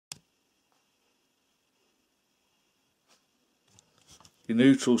your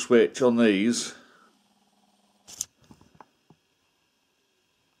neutral switch on these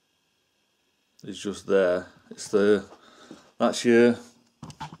is just there. That's your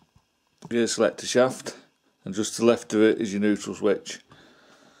gear selector shaft, and just to the left of it is your neutral switch.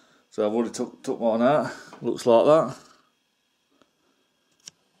 So I've already took mine out. Looks like that.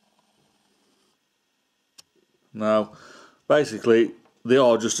 Now basically they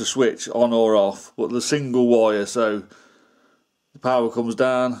are just a switch on or off, but the single wire, so the power comes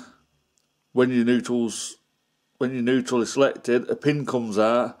down. When your neutral is selected, a pin comes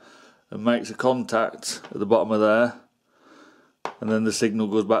out and makes a contact at the bottom of there, and then the signal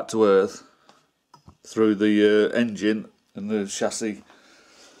goes back to earth through the engine and the chassis.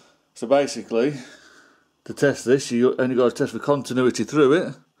 So basically, to test this, you only got to test for continuity through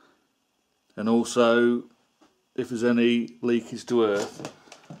it, and also if there's any leakage to earth.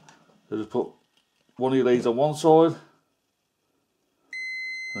 So just put one of your leads on one side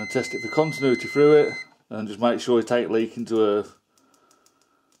and then test it for continuity through it, and just make sure you take leaking to earth.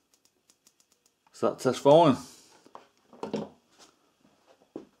 So that tests fine.